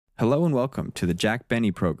Hello and welcome to the Jack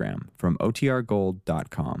Benny program from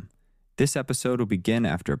OTRGold.com. This episode will begin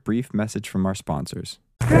after a brief message from our sponsors.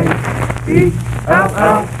 J-E-L-L-O.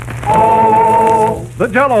 The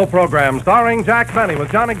Jell-O program starring Jack Benny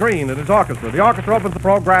with Johnny Green and his orchestra. The orchestra opens the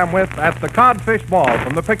program with At the Codfish Ball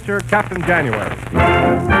from the picture Captain January.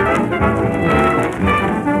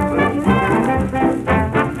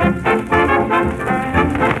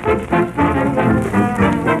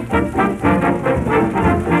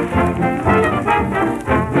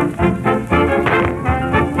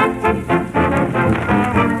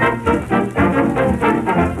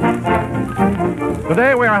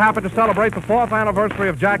 Today we are happy to celebrate the 4th anniversary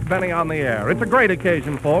of Jack Benny on the air. It's a great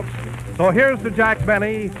occasion, folks. So here's to Jack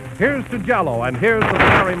Benny, here's to Jell-O, and here's to the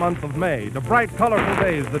merry month of May, the bright, colorful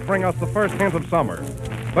days that bring us the first hint of summer.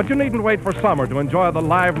 But you needn't wait for summer to enjoy the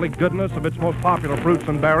lively goodness of its most popular fruits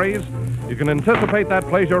and berries. You can anticipate that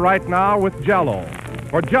pleasure right now with Jell-O.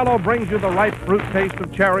 For Jell-O brings you the ripe fruit taste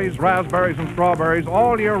of cherries, raspberries, and strawberries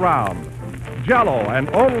all year round. Jell-O, and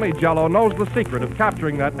only Jell-O, knows the secret of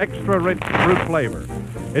capturing that extra rich fruit flavor.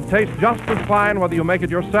 It tastes just as fine whether you make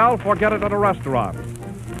it yourself or get it at a restaurant.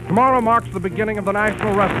 Tomorrow marks the beginning of the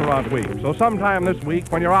National Restaurant Week, so sometime this week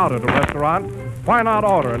when you're out at a restaurant, why not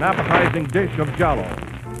order an appetizing dish of Jell-O?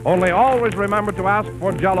 Only always remember to ask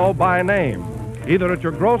for Jell-O by name, either at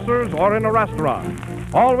your grocer's or in a restaurant.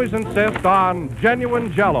 Always insist on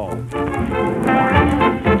genuine Jell-O.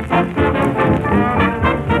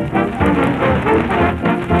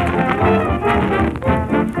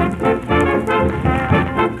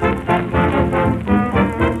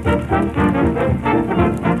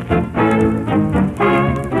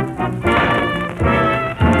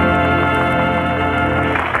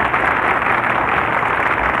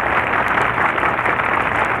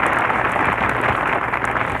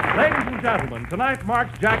 Gentlemen, tonight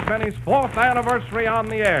marks Jack Benny's 4th anniversary on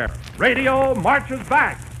the air. Radio marches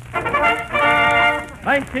back.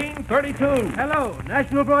 1932. Hello,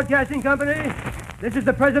 National Broadcasting Company. This is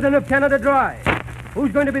the President of Canada Dry.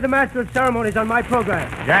 Who's going to be the master of ceremonies on my program?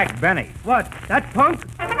 Jack Benny. What, that punk?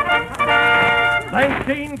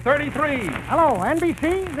 1933. Hello,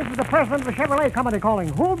 NBC. This is the President of the Chevrolet Company calling.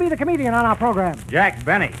 Who'll be the comedian on our program? Jack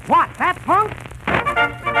Benny. What, that punk?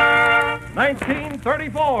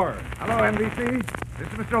 1934. Hello, NBC. This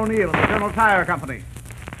is Mr. O'Neill of the General Tire Company.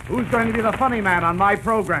 Who's going to be the funny man on my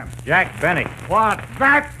program? Jack Benny. What,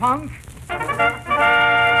 that punk?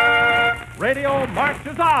 Radio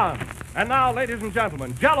marches on. And now, ladies and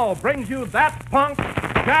gentlemen, Jell-O brings you that punk,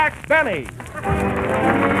 Jack Benny.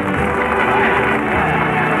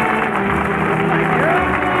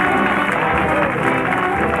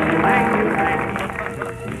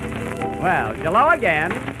 Well, hello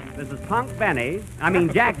again. This is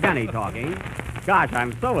Jack Benny talking. Gosh,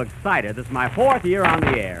 I'm so excited. This is my 4th year on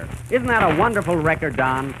the air. Isn't that a wonderful record,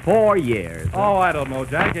 Don? 4 years. Oh, I don't know,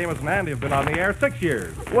 Jack. Amos and Andy have been on the air 6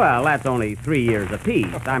 years. Well, that's only 3 years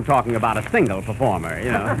apiece. I'm talking about a single performer,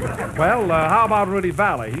 you know. Well, how about Rudy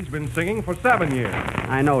Valley? He's been singing for 7 years.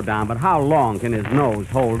 I know, Don, but how long can his nose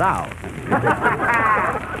hold out?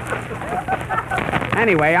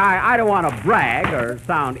 Anyway, I don't want to brag or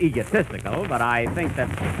sound egotistical, but I think that...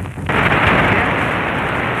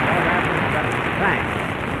 Thanks.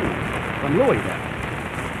 From Louisville.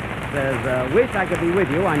 Says, wish I could be with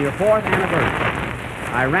you on your 4th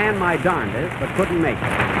anniversary. I ran my darndest, but couldn't make it.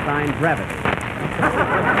 Signed Brevity.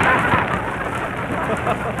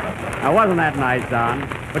 Now, wasn't that nice, Don?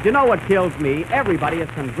 But you know what kills me? Everybody has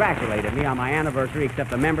congratulated me on my anniversary except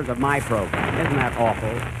the members of my program. Isn't that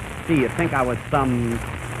awful? See, you'd think I was some...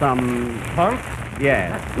 Punk?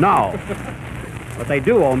 Yes. No. But they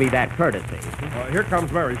do owe me that courtesy. Here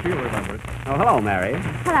comes Mary. She'll remember it. Oh, hello, Mary.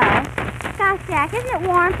 Hello. Gosh, Jack, isn't it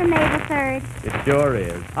warm for May the 3rd? It sure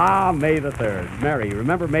is. Ah, May the 3rd. Mary,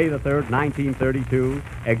 remember May the 3rd, 1932?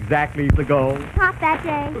 Exactly the goal. Hot that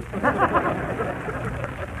day.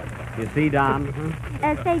 You see, Don?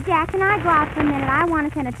 Say, Jack, can I go out for a minute? I want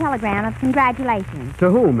to send a telegram of congratulations. To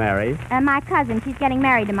who, Mary? My cousin. She's getting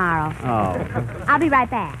married tomorrow. Oh. I'll be right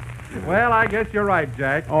back. Well, I guess you're right,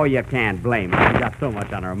 Jack. Oh, you can't blame her. She's got so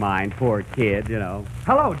much on her mind. Poor kid, you know.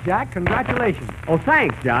 Hello, Jack. Congratulations. Oh,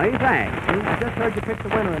 thanks, Johnny. Thanks. I just heard you picked the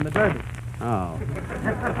winner in the Derby. Oh.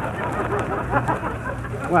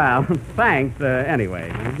 Well, thanks, anyway.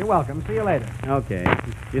 You're welcome. See you later. Okay.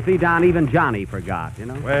 You see, Don, even Johnny forgot, you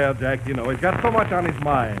know? Well, Jack, you know, he's got so much on his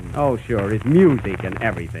mind. Oh, sure. His music and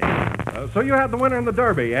everything. So you had the winner in the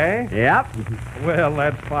Derby, eh? Yep. Well,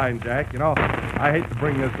 that's fine, Jack. You know, I hate to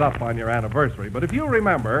bring this up on your anniversary, but if you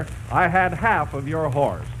remember, I had half of your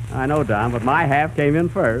horse. I know, Don, but my half came in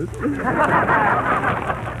first.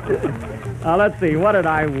 Let's see. What did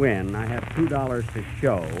I win? I have $2 to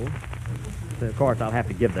show. Of course, I'll have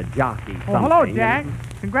to give the jockey something. Oh, hello, Jack.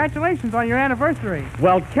 Congratulations on your anniversary.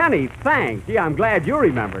 Well, Kenny, thanks. Gee, I'm glad you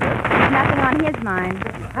remembered it. There's nothing on his mind.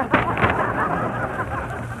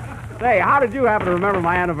 Say, how did you happen to remember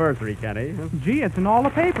my anniversary, Kenny? Gee, it's in all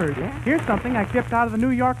the papers. Here's something I clipped out of the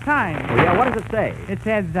New York Times. Oh, yeah, what does it say? It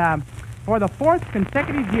says, for the fourth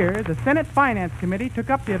consecutive year, the Senate Finance Committee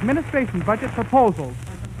took up the administration budget proposals.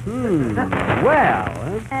 Well...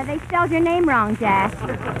 They spelled your name wrong, Jack.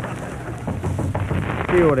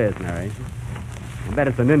 See who it is, Mary. I bet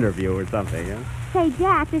it's an interview or something, huh? Say,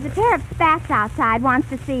 Jack, there's a pair of spats outside wants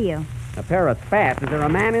to see you. A pair of spats. Is there a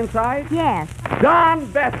man inside? Yes. Don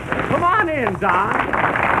Bester. Come on in, Don.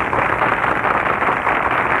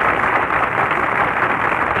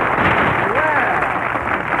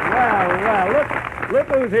 Well, look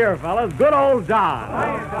who's here, fellas. Good old Don.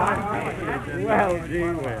 Well, gee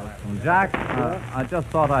whiz. Jack, I just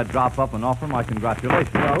thought I'd drop up and offer my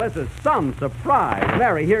congratulations. Well, this is some surprise.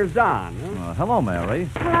 Mary, here's Don. Hello, Mary.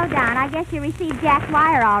 Hello, Don. I guess you received Jack's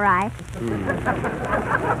wire all right.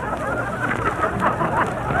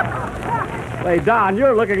 Say, Don,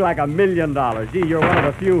 you're looking like $1 million. Gee, you're one of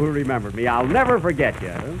the few who remembered me. I'll never forget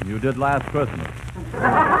you. You did last Christmas.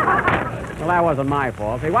 Well, that wasn't my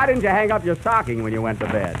fault. Say, why didn't you hang up your stocking when you went to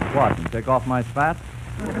bed? What, and take off my spats?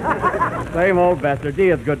 Same old Bester. Gee,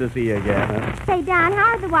 it's good to see you again. Huh? Say, Don,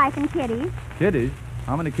 how are the wife and kiddies? Kiddies?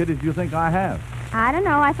 How many kiddies do you think I have? I don't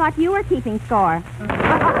know. I thought you were keeping score.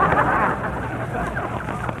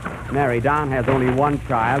 Mary, Don has only one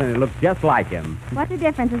child, and it looks just like him. What's the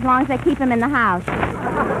difference as long as they keep him in the house?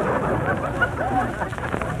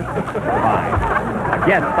 Fine. A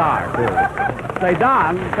guest star, too. Say,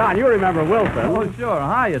 Don, you remember Wilson. Oh, sure.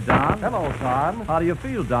 Hiya, Don. Hello, Don. How do you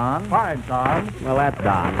feel, Don? Fine, Don. Well, that's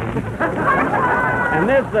Don. And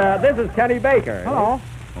this is Kenny Baker. Hello.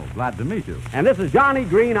 Oh, glad to meet you. And this is Johnny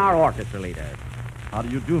Green, our orchestra leader. How do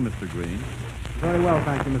you do, Mr. Green? Very well,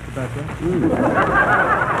 thank you, Mr. Bester.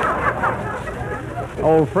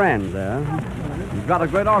 Old friends, You've got a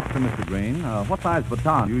great orchestra, Mr. Green. What size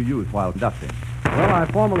baton do you use while conducting? Well, I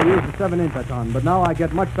formerly used a 7-inch baton, but now I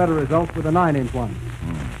get much better results with a 9-inch one.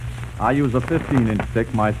 I use a 15-inch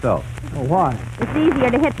stick myself. Oh, why? It's easier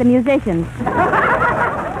to hit the musicians.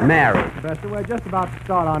 Mary. Bester, we're just about to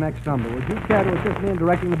start our next number. Would you care to assist me in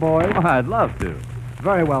directing the boys? Oh, I'd love to.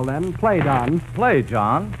 Very well, then. Play, Don. Play,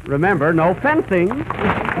 John. Remember, no fencing.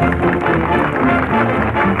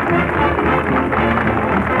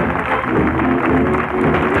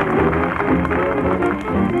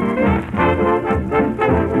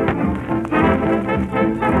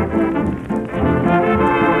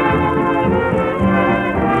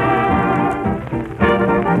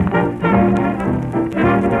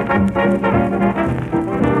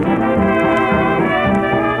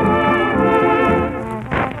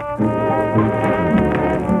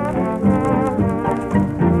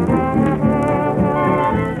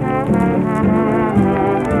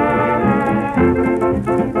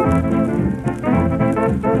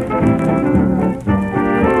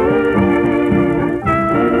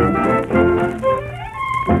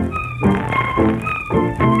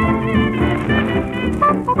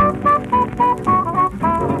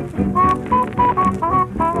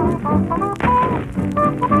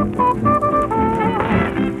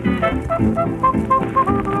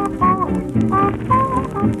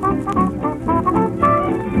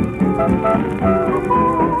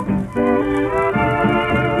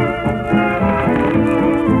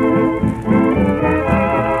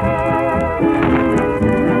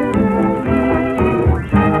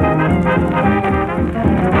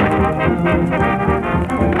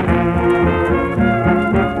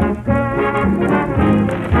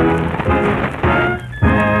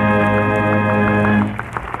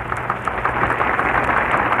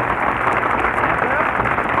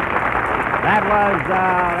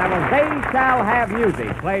 That was They Shall Have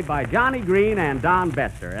Music, played by Johnny Green and Don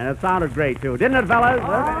Bester. And it sounded great, too. Didn't it, fellas?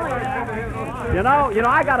 You know,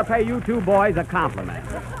 I got to pay you two boys a compliment.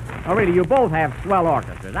 Oh, really, you both have swell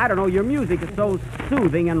orchestras. I don't know, your music is so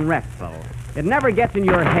soothing and restful. It never gets in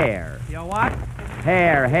your hair. Your what?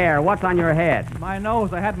 Hair. What's on your head? My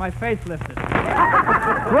nose. I had my face lifted.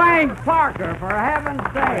 Frank Parker, for heaven's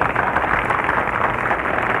sake.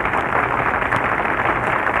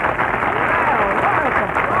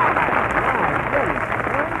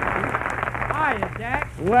 Hiya,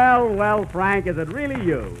 Jack. Well, Frank, is it really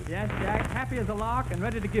you? Yes, Jack. Happy as a lark and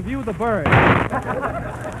ready to give you the bird.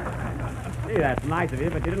 Gee, that's nice of you,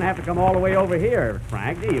 but you didn't have to come all the way over here,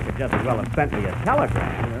 Frank. Gee, you could just as well have sent me a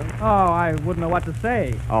telegram. Oh, I wouldn't know what to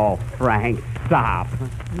say. Oh, Frank, stop.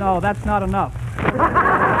 No, that's not enough.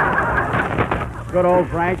 Good old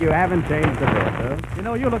Frank, you haven't changed a bit, huh? You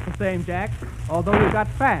know, you look the same, Jack, although you got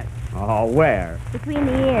fat. Oh, where? Between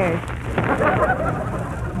the ears.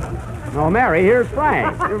 No, Mary, here's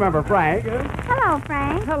Frank. You remember Frank? Hello,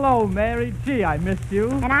 Frank. Hello, Mary. Gee, I missed you.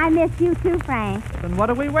 And I miss you too, Frank. Then what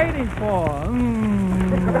are we waiting for?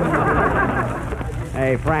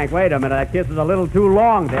 Hey, Frank, wait a minute. That kiss is a little too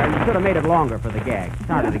long there. You should have made it longer for the gag.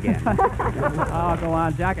 Start it again. Oh, go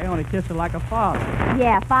on, Jack. I only kissed her like a father.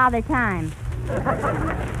 Yeah, father time.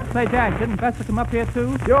 Say, Jack, didn't Bester come up here,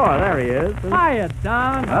 too? Sure, there he is. Hiya,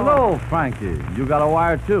 Don. Hello, Frankie. You got a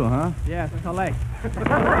wire, too, huh? Yes, collect.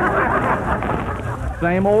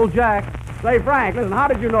 Same old Jack. Say, Frank, listen, how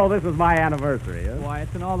did you know this was my anniversary? Huh? Why,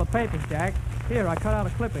 it's in all the papers, Jack. Here, I cut out a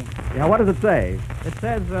clipping. Yeah, what does it say? It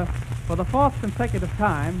says, for the fourth consecutive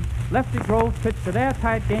time, Lefty Grove pitched an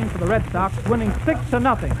airtight game for the Red Sox, winning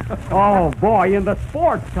 6-0. Oh, boy, in the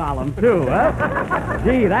sports column, too, huh?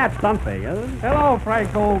 Gee, that's something, huh? Hello,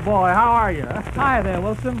 Frank, old boy. How are you? Hi there,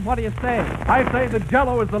 Wilson. What do you say? I say that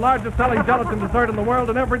Jell-O is the largest selling gelatin dessert in the world,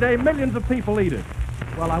 and every day millions of people eat it.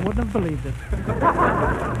 Well, I wouldn't have believed it.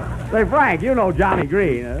 Say, Frank, you know Johnny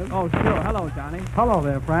Green, huh? Oh, sure. Hello, Johnny. Hello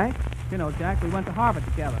there, Frank. You know, Jack, we went to Harvard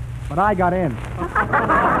together. But I got in.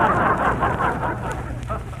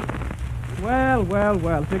 Well.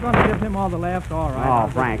 If you're going to give him all the laughs, all right. Oh,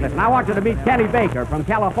 Frank, listen, I want you to meet Kenny Baker from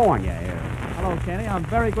California here. Hello, Kenny. I'm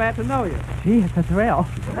very glad to know you. Gee, it's a thrill.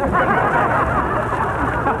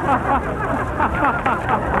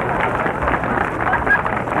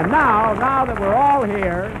 And now that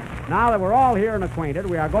we're all here and acquainted,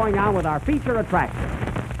 we are going on with our feature attraction.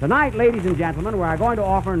 Tonight, ladies and gentlemen, we are going to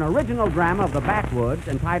offer an original drama of the backwoods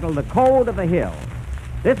entitled The Code of the Hill.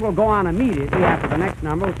 This will go on immediately after the next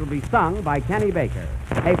number, which will be sung by Kenny Baker.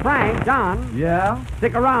 Hey, Frank, John. Yeah?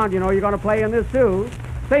 Stick around, you know you're going to play in this, too.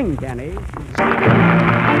 Sing, Kenny.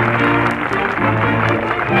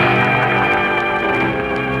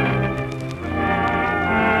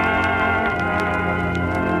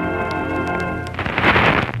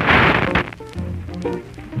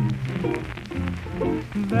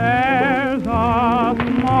 There's a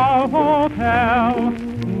small hotel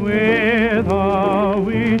with a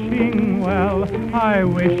wishing well. I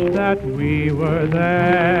wish that we were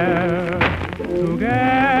there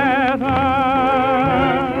together.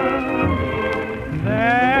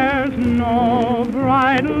 There's no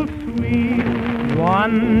bridal suite,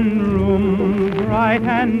 one room bright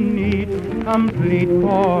and neat, complete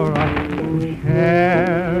for us to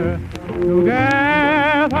share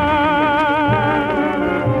together.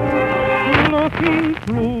 Looking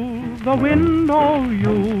through the window,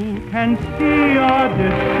 you can see a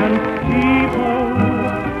distant steeple,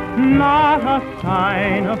 not a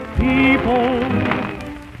sign of people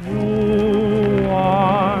who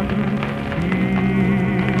once people.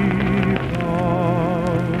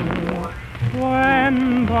 When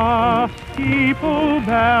the steeple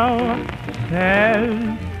bell says,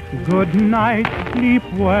 "Good night, sleep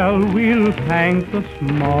well," we'll thank the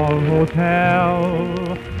small hotel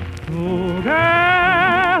together.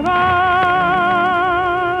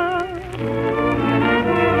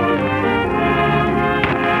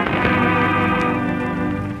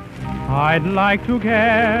 I'd like to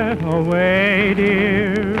get away,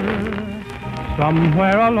 dear,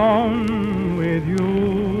 somewhere alone with you.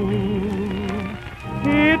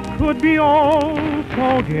 It could be oh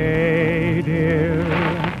so gay, dear.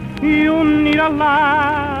 You need a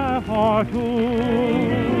laugh or two.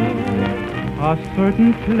 A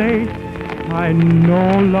certain place I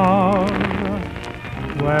know, love,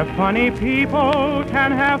 where funny people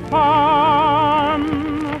can have fun.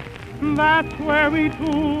 That's where we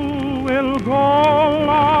two will go,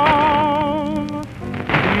 love,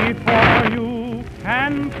 before you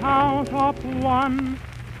can count up 1,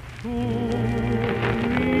 2,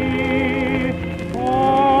 3, 4.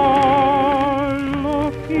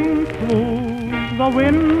 Looking through the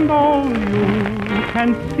window, you can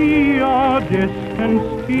see a distant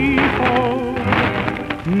steeple,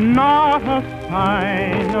 not a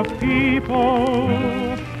sign of people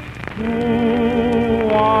who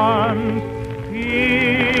once people.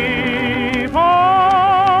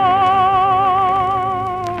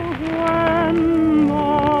 When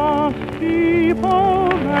the steeple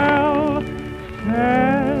bell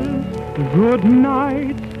says, "Good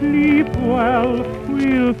night, sleep well,"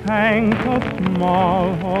 we'll thank a small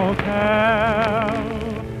hotel.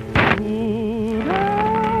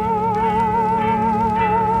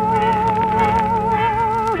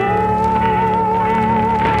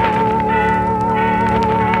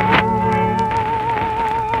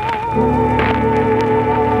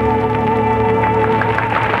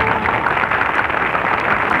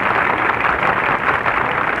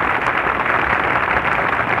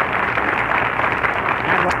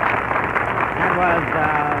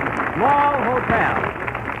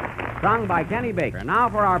 sung by Kenny Baker. Now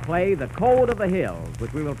for our play, The Code of the Hills,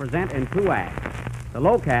 which we will present in 2 acts. The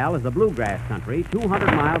locale is the bluegrass country,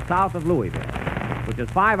 200 miles south of Louisville, which is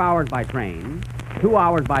 5 hours by train, 2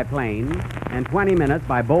 hours by plane, and 20 minutes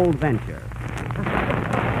by bold venture.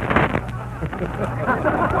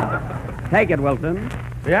 Take it, Wilson.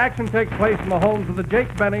 The action takes place in the homes of the Jake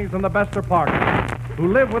Bennies and the Bester Parkers,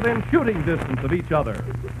 who live within shooting distance of each other.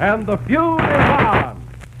 And the feud is on.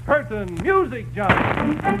 Curtain music, John.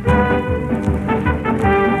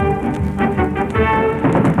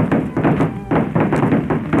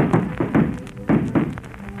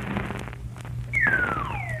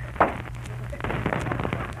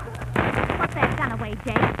 Put that gun away,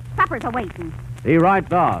 Jake. Supper's a-waiting. Be right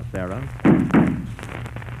there, Sarah.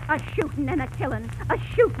 A shooting and a killing. A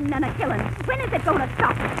shooting and a killing. When is it going to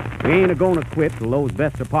stop? We ain't a-going to quit till those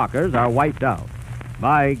Bester Parkers are wiped out.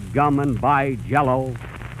 By gum and by jello,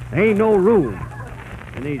 there ain't no room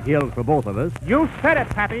in these hills for both of us. You said it,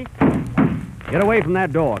 Pappy. Get away from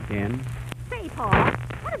that door, Ken. Say, Paul,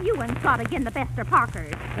 what have you and got again the Bester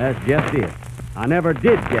Parkers? That's just it. I never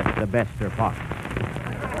did get the Bester Parkers.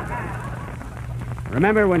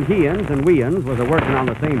 Remember when Heans and Weans was a-working on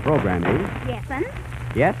the same program, eh? Yes'm.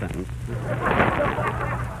 Yes'm.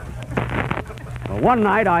 Well, one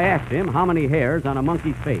night I asked him how many hairs on a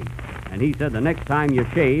monkey's face, and he said the next time you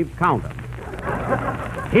shave, count them.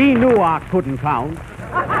 He knew I couldn't count.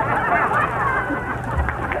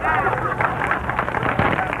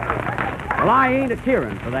 Well, I ain't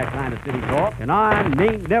a-cheering for that kind of city talk, and I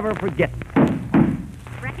ain't never forgetting.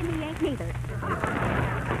 Reckon he ain't neither.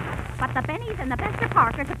 But the Bennies and the Bester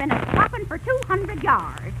Parkers have been a-swapping for 200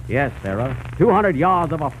 yards. Yes, Sarah. 200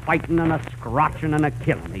 yards of a fighting and a scratching and a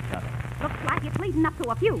killing each other. Looks like it's leading up to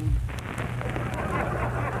a feud.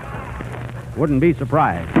 Wouldn't be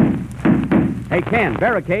surprised. Hey, Ken,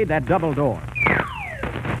 barricade that double door.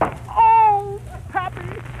 Oh,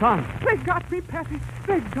 Pappy. Son. They got me, Pappy.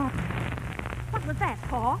 They got me. What was that,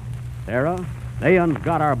 Paul? Sarah, they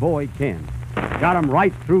got our boy Ken. Got him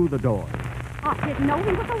right through the door. I didn't know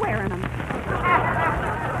he was a-wearing them.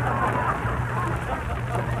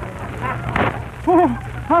 Oh,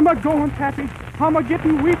 I'm a-going, Pappy. I'm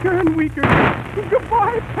a-getting weaker and weaker.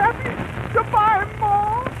 Goodbye, Pappy. Goodbye,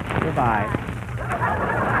 Ma. Goodbye.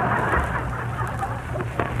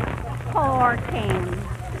 Poor Ken.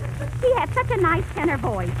 He had such a nice tenor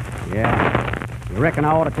voice. Yeah. You reckon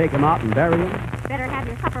I ought to take him out and bury him? Better have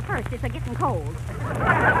your supper first. It's a-getting cold.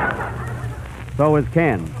 So is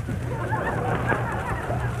Ken.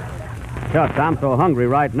 Shucks, I'm so hungry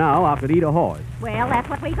right now I could eat a horse. Well, that's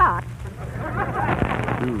what we got.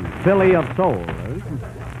 Filly of soul, eh?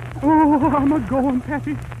 Oh, I'm a-going,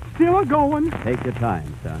 Pappy. Still a-going. Take your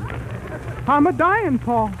time, son. I'm a-dying,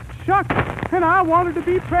 Paul. Shucks. And I wanted to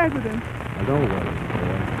be president. Now, don't worry,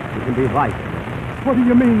 boy. You can be vice. What do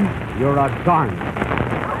you mean? You're a garnet.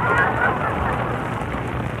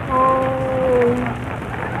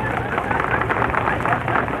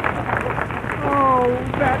 Oh,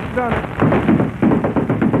 that done it.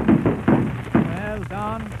 Well,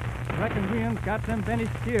 Don, reckon Williams got them Bennies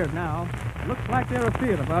scared now. Looks like they're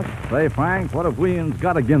afraid of us. Say, Frank, what have Weans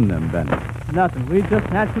got again them, Benny? Nothing. We just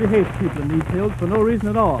naturally hate people in these hills for no reason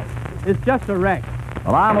at all. It's just a wreck.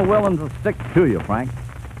 Well, I'm a-willing to stick to you, Frank.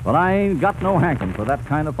 But I ain't got no hankerin' for that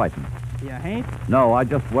kind of fighting. You ain't? No, I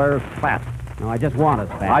just wear spats. No, I just want us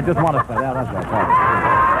back. I just want to say that. That's what I thought.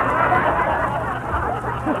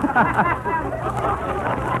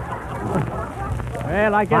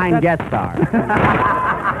 Well, I guess Fine that's... guest star.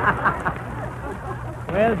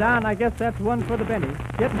 Well, Don, I guess that's one for the Bennies.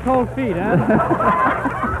 Getting cold feet, huh?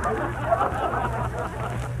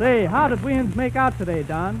 Say, how did Williams make out today,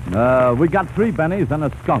 Don? We got 3 bennies and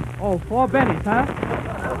a skunk. Oh, 4 Bennies, huh?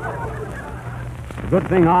 Good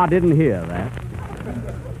thing I didn't hear that.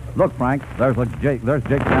 Look, Frank, there's Jake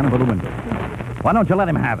standing by the window. Why don't you let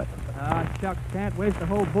him have it? Shucks, can't waste a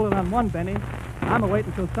whole bullet on one Benny. I'm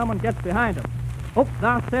a-waiting till someone gets behind him. Oh,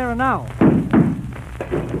 there's Sarah now.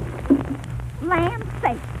 Land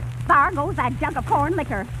sake. There goes that jug of corn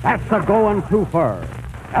liquor. That's a-going too far.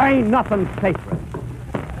 There ain't nothing sacred.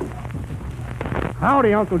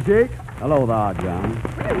 Howdy, Uncle Jake. Hello there, John.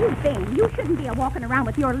 Where you been? You shouldn't be a-walking around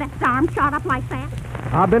with your left arm shot up like that.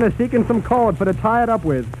 I've been a-seeking some cord for to tie it up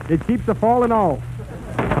with. It keeps a-falling off.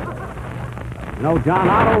 You know, John,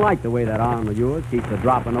 I don't like the way that arm of yours keeps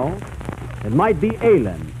a-dropping off. It might be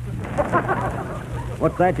ailing.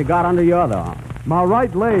 What's that you got under your other arm? My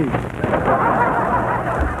right leg.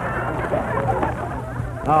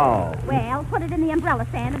 Oh. Well, put it in the umbrella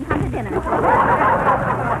stand and come to dinner.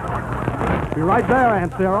 Be right there,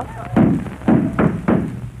 Aunt Sarah.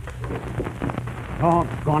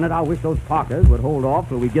 Doggone it, I wish those Parkers would hold off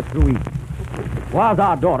till we get through eating. Where's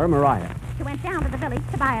our daughter, Mariah? She went down to the village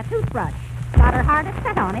to buy a toothbrush. Got her heart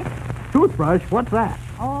set on it. Toothbrush? What's that?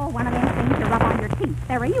 Oh, one of them things you rub on your teeth.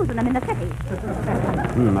 They were using them in the city.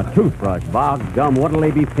 A toothbrush. By gum, what'll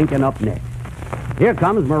they be thinking up next? Here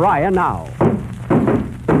comes Mariah now.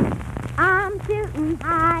 I'm shooting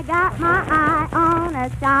high, got my eye on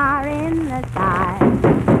a star in the sky.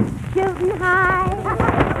 Shooting high.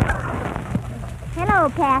 Hello,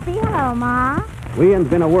 Kathy. Hello, Ma. We ain't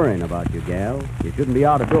been a-worrying about you, gal. You shouldn't be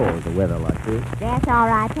out of doors with weather like this. That's all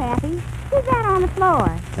right, Kathy. Who's that on the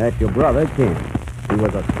floor? That's your brother, Ken. He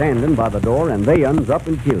was a-standing by the door, and they uns up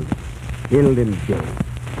and killed him. Killed him dead.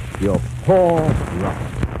 You poor rock.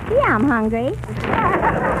 Yeah, I'm hungry.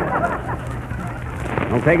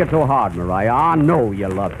 Don't take it so hard, Mariah. I know you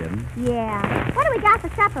loved him. Yeah. What do we got for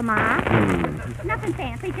supper, Ma? Nothing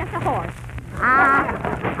fancy, just a horse.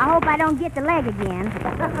 I hope I don't get the leg again.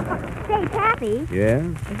 Say, Kathy. Yeah?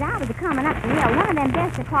 As I was coming up the hill, one of them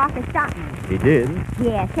Dexter Parkers stopped me. He did?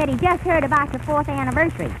 Yeah, said he just heard about your 4th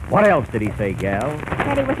anniversary. What else did he say, gal?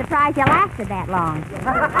 Said he was surprised you lasted that long.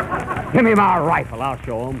 Give me my rifle. I'll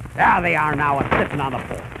show him. There they are now, sitting on the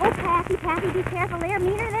porch. Oh, Kathy, be careful. They're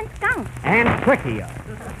meaner than skunks. And trickier.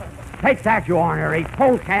 Take that, you ornery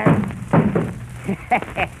polecat.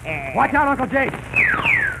 Watch out, Uncle Jake.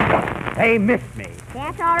 They missed me.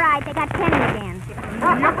 That's all right. They got Penny again.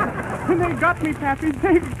 They got me, Pappy.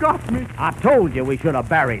 They got me. I told you we should have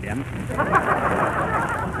buried him.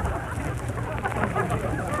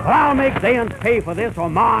 Well, I'll make Zayans pay for this, or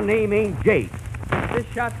my name ain't Jake. This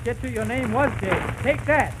shot get to your name was Jake. Take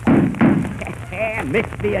that.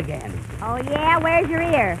 Missed me again. Oh, yeah? Where's your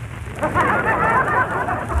ear?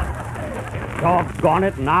 Doggone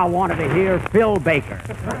it, and I wanted to hear Phil Baker.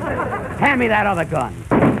 Hand me that other gun.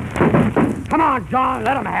 Come on, John,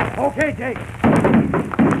 let him have it. Okay, Jake.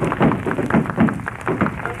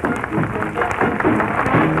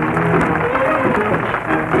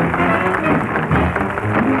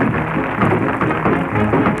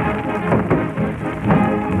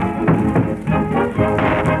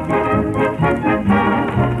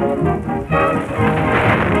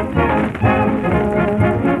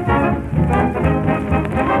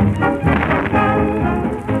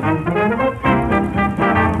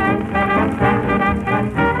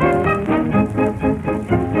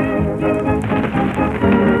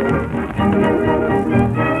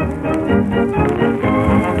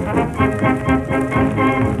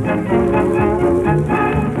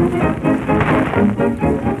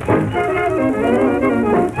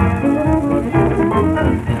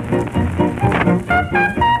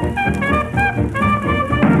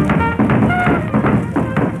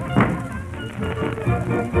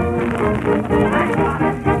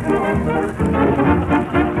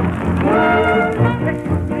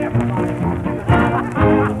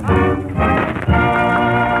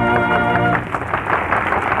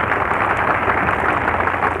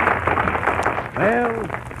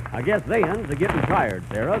 I guess Zayans are getting tired,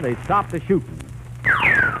 Sarah. They stopped the shooting.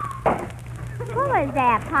 Who is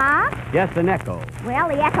that, Pop? Just an echo. Well,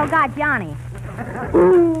 the echo got Johnny.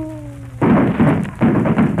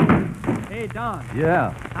 Hey, Don.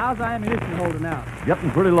 Yeah, How's the ammunition holding out?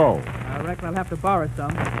 getting pretty low. I reckon I'll have to borrow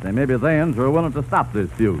some. Say, maybe Zayans are willing to stop this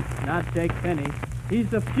feud. Not Jake Penny. He's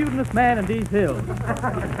the feudingest man in these hills.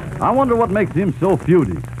 I wonder what makes him so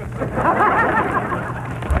feudy.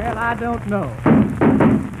 Well, I don't know.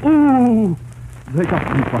 Ooh, they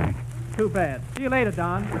got me, Frank. Too bad. See you later,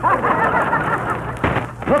 Don.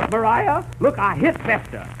 Look, Mariah. Look, I hit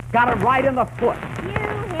Fester. Got him right in the foot. You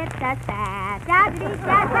hit the stat.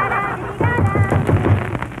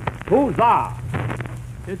 Da-da-dee-da-da-da-dee-da-da. Who's that?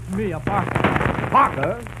 It's me, a Parker.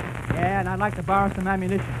 Parker? Yeah, and I'd like to borrow some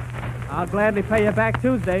ammunition. I'll gladly pay you back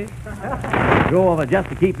Tuesday. Go over just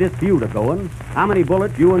to keep this feud a-going. How many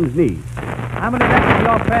bullets you uns need? How many left in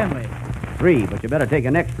your family? 3, but you better take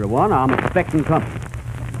an extra one. I'm expecting company.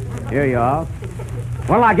 Here you are.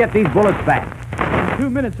 When'll I get these bullets back? 2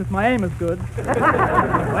 minutes if my aim is good.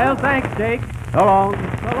 Well, thanks, Jake. So long.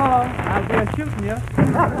 So long. I'll be a-shooting you.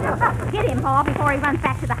 Get him, Paul, before he runs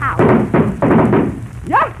back to the house.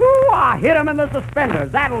 Yahoo! I hit him in the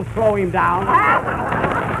suspenders. That'll slow him down.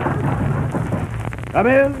 Come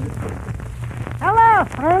in. Hello,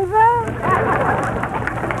 Franzo.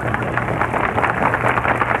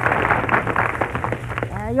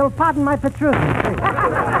 You'll pardon my protrusion.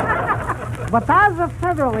 But as a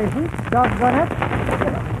federal agent, doggone it,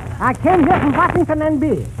 I came here from Washington,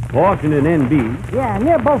 NB. Washington, NB. Yeah,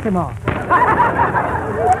 near Baltimore.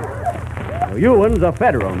 So you one's a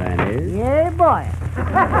federal man, eh? Yeah, boy.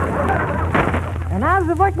 And I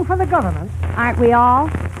was working for the government. Aren't we all?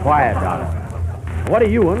 Quiet, darling. What are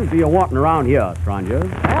you wanting around here, stranger?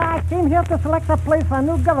 I came here to select a place for a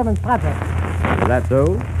new government project. Is that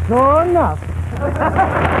so? Sure enough.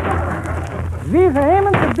 We're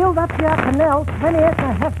aiming to build up here a canal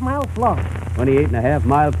 28.5 miles long.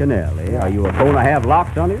 28.5-mile canal, eh? Are you going to have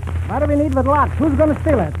locks on it? What do we need with locks? Who's going to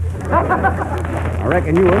steal it? I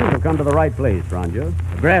reckon you have come to the right place, stranger.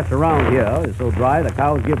 The grass around here is so dry the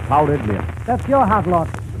cows give powdered milk. That's your hard luck.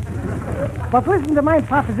 But listen to my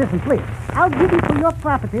proposition, please. I'll give you for your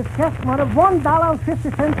properties cash money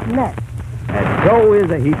 $1.50 net. That Joe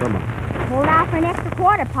is a heap of money. Hold out for an extra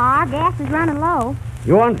quarter, Pa. Gas is running low.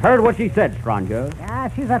 You once heard what she said, stranger. Ah,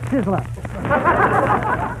 she's a sizzler.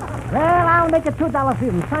 Well, I'll make it $2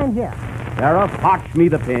 even. Sign here. Sarah, potch me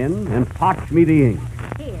the pen and potch me the ink.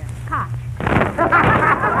 Here, Koch.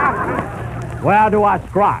 Where do I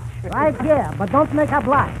scratch? Right here, but don't make a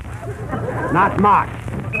blot. Not much.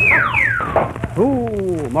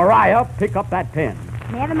 Ooh, Mariah, pick up that pen.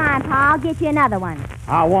 Never mind, Pa. I'll get you another one.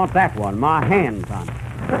 I want that one. My hand's on it.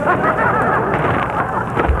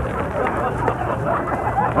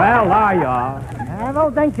 Well, there you are. No,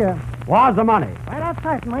 thank you. Where's the money? Right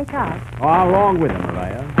outside my car. Oh, along with him,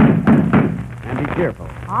 Mariah. And be careful.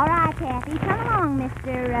 All right, Kathy. Come along,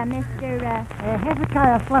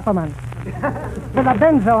 Hezekiah Slapperman. With a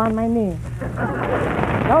benzo on my knee.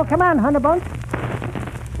 Oh, come on, Honeybuns.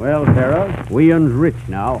 Well, Sarah, we'n's rich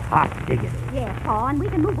now. Hot diggity. Yes, Pa, and we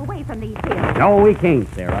can move away from these fields. No, we can't,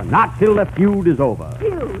 Sarah. Not till the feud is over.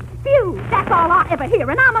 Feud. That's all I ever hear,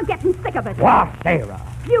 and I'm a-getting sick of it. What, Sarah?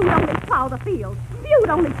 Feud only plow the field. Feud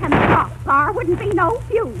only tend the crops. There wouldn't be no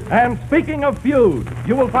feud. And speaking of feud,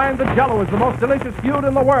 you will find that Jell-O is the most delicious feud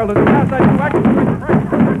in the world, as it has that two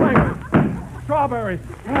extra flavors. Strawberry,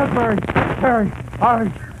 raspberry, cherry,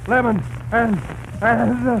 orange, lemon, and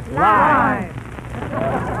Lime.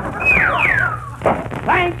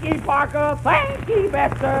 Thank ye, Parker. Thank ye,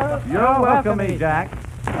 Bester. You're welcome, Jack.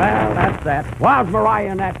 Well, that's that. Where's Mariah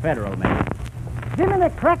and that federal man? Jiminy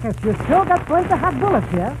Crackers, you still got plenty of hot bullets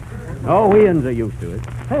here. Oh, we'ns are used to it.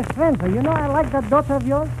 Say, stranger, you know I like that daughter of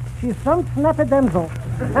yours? She's some snappy damsel.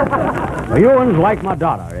 Well, you ones like my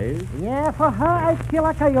daughter, eh? Yeah, for her, I'd kill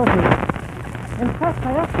a coyote. In fact,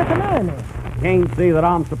 I asked her to marry me. Can't say that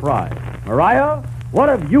I'm surprised. Mariah, what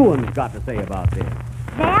have you ones got to say about this?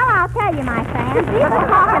 Well, I'll tell you, my friend. We've been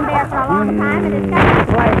talking there for a long time, and it's got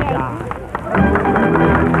to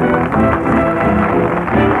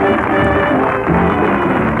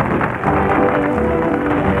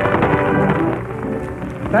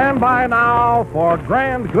stand by now for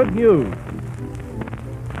grand good news.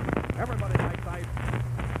 Everybody likes ice.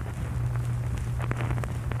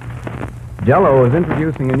 Jell-O is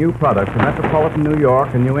introducing a new product to metropolitan New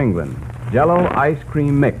York and New England. Jell-O Ice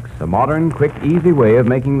Cream Mix, a modern, quick, easy way of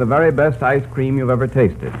making the very best ice cream you've ever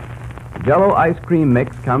tasted. Jell-O Ice Cream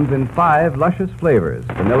Mix comes in 5 luscious flavors: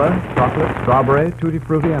 vanilla, chocolate, strawberry, tutti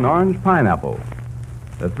frutti, and orange pineapple.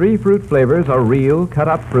 The 3 fruit flavors are real,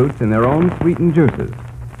 cut-up fruits in their own sweetened juices.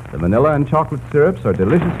 The vanilla and chocolate syrups are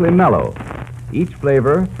deliciously mellow. Each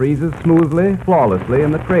flavor freezes smoothly, flawlessly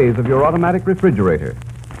in the trays of your automatic refrigerator.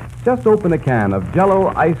 Just open a can of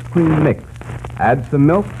Jell-O Ice Cream Mix. Add some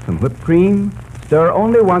milk, some whipped cream, stir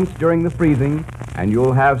only once during the freezing, and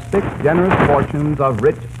you'll have 6 generous portions of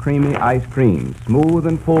rich, creamy ice cream, smooth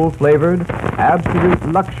and full-flavored,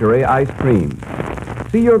 absolute luxury ice cream.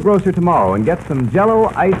 See your grocer tomorrow and get some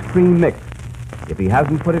Jell-O Ice Cream Mix. If he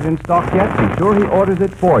hasn't put it in stock yet, be sure he orders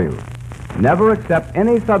it for you. Never accept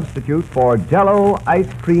any substitute for Jell-O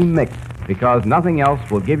Ice Cream Mix, because nothing else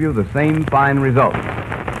will give you the same fine result.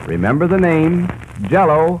 Remember the name,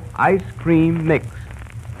 Jell-O Ice Cream Mix.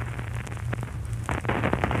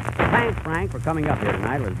 Thanks, Frank, for coming up here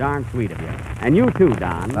tonight. It was darn sweet of you. And you too,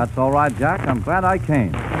 Don. That's all right, Jack. I'm glad I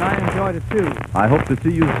came. And I enjoyed it, too. I hope to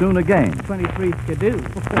see you soon again. 23 Skidoo.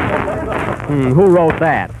 Who wrote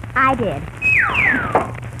that? I did.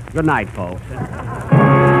 Good night, folks.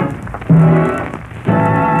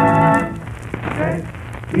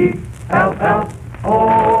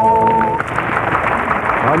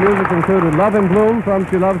 Our music included Love in Bloom from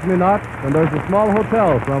She Loves Me Not, and There's a Small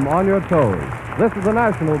Hotel from On Your Toes. This is the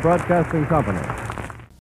National Broadcasting Company.